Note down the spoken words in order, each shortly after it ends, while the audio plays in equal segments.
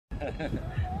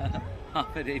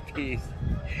holiday peeps.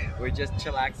 We're just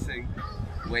chillaxing,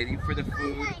 waiting for the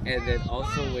food, and then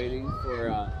also waiting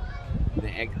for the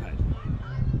egg hunt.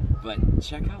 But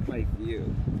check out my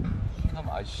view. Come,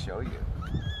 I'll show you.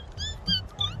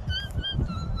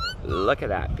 Look at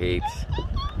that, peeps.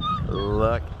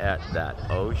 Look at that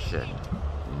ocean.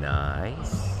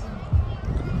 Nice.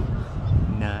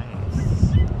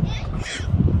 Nice.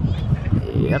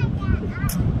 Yep.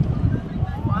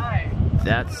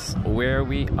 That's where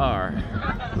we are.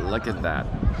 Look at that.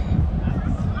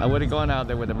 I would have gone out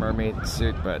there with a mermaid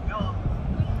suit, but a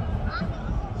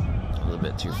little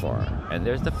bit too far. And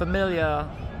there's the familia.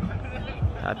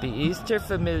 Happy Easter,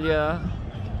 familia.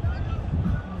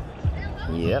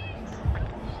 Yep.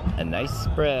 A nice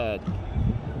spread.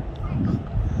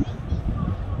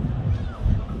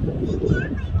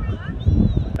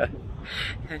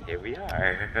 And here we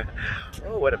are.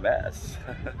 Oh, what a mess.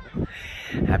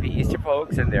 Happy Easter,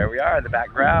 folks. And there we are in the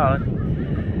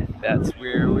background. That's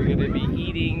where we're going to be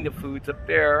eating. The food's up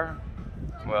there.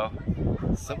 Well,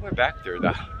 somewhere back there.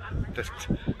 The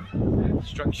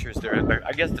structure's there.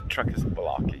 I guess the truck is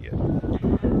blocking it.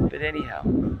 But anyhow,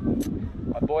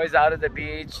 my boy's out at the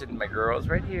beach and my girl's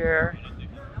right here.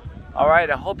 All right,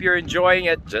 I hope you're enjoying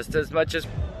it just as much as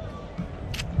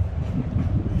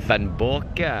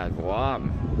Fanboka,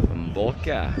 Guam,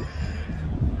 Fanboka.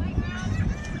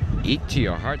 Eat to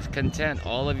your heart's content.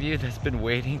 All of you that's been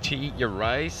waiting to eat your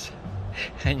rice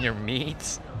and your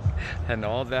meats and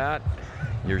all that,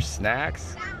 your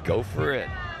snacks, go for it.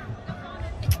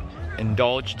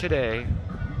 Indulge today.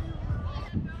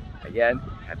 Again,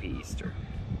 happy Easter.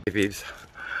 Hey peeps,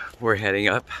 we're heading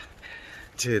up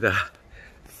to the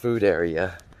food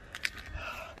area.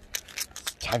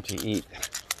 It's time to eat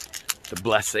the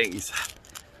blessings.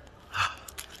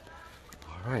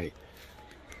 All right,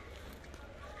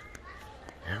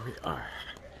 here we are.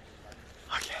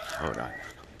 Okay, hold on.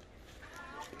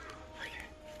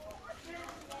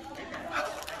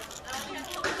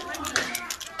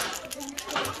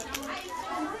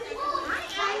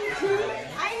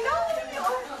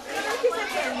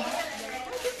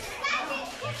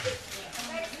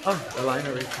 Oh, the line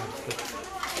already posted.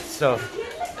 So,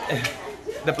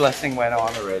 the blessing went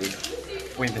on already.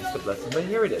 We missed the blessing, but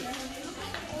here it is.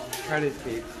 Try this,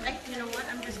 Pete. You know what?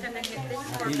 I'm just gonna hit this.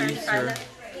 Happy Easter.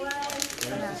 There's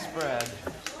the spread.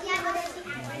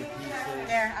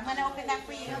 There, I'm gonna open that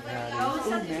for you. Oh,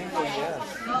 mango, yes.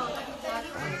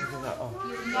 Oh,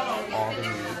 all the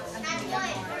meats.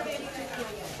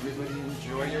 Everybody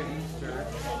enjoy your Easter.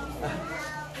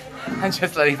 I'm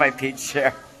just letting my Pete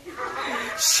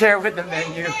share with the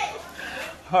menu.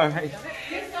 All right.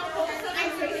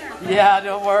 Yeah,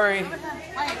 don't worry.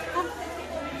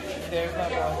 There's my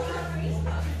boy.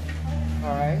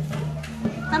 All right.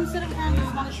 Come sit down.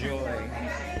 Enjoy.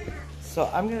 So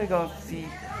I'm gonna go see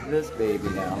this baby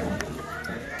now.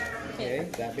 Okay,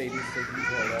 that baby's taken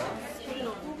care of.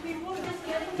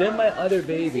 Then my other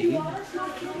baby,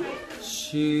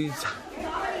 she's,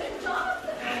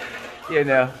 you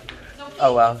know,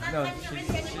 oh well, no,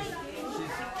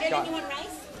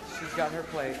 she's got her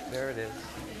plate. There it is.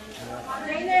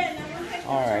 Yeah.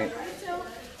 All right.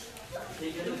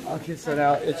 Okay, so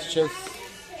now it's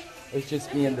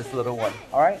just me and this little one.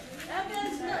 All right.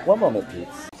 One moment, please.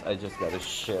 I just got to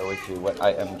share with you what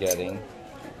I am getting.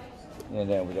 And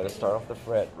then we got to start off the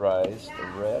red rice,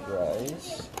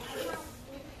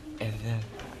 and then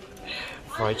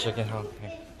fried chicken.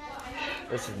 Okay.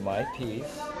 This is my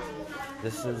piece.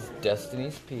 This is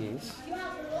Destiny's piece.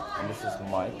 And this is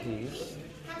my piece.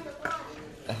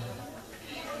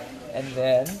 And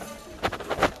then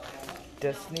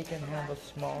Destiny can have a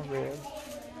small rib.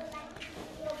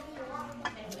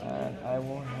 And I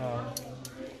will have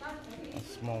a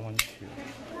small one too.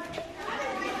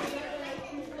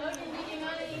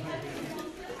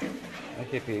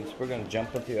 Okay, peeps, we're gonna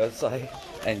jump onto the other side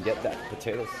and get that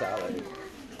potato salad.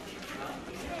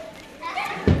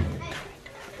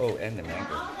 Oh, and the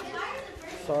mango.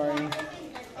 Sorry.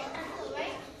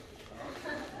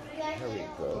 Here we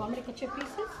go. You want me to cut your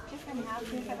pieces?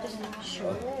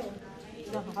 Sure.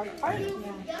 The hard part?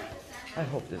 Yeah. I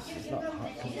hope this is not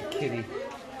hot because the kitty.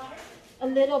 A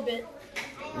little bit.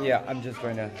 Yeah, I'm just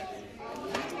going to.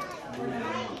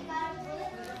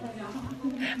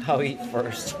 I'll eat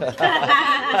first.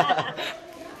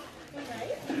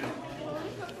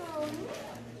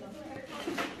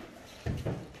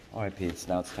 All right, Pete.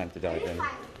 Now it's time to dive in.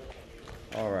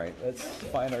 All right, let's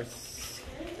find our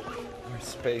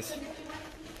space.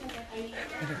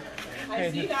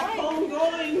 I see that phone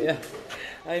going. Yeah,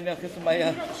 I know, because of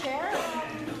my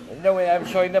no way, I'm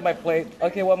showing them my plate.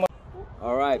 Okay, one more.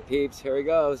 All right, peeps, here he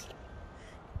goes.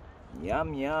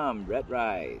 Yum, yum, red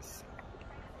rice.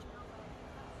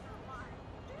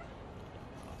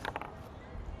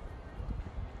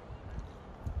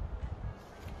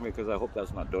 Because I hope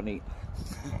that's not donate.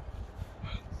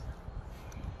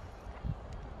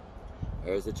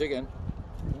 There's the chicken.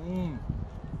 Mmm.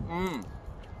 Mmm.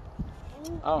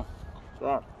 Oh,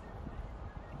 stop.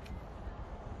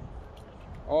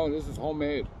 Oh, this is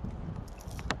homemade.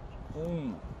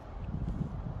 Mmm.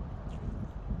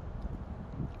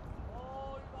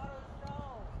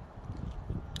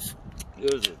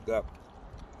 This is good.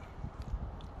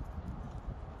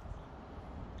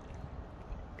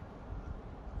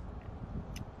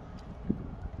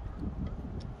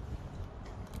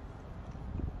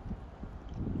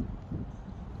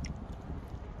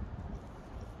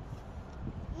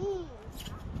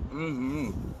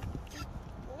 Mm-hmm.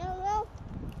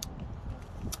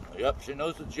 Yep, she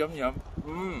knows it's yum yum.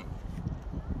 Mmm.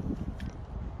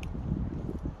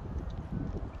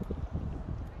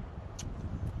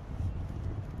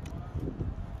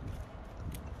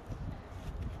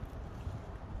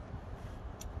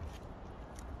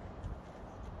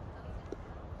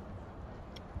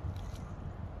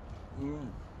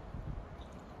 Mmm.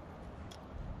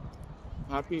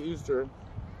 Happy Easter.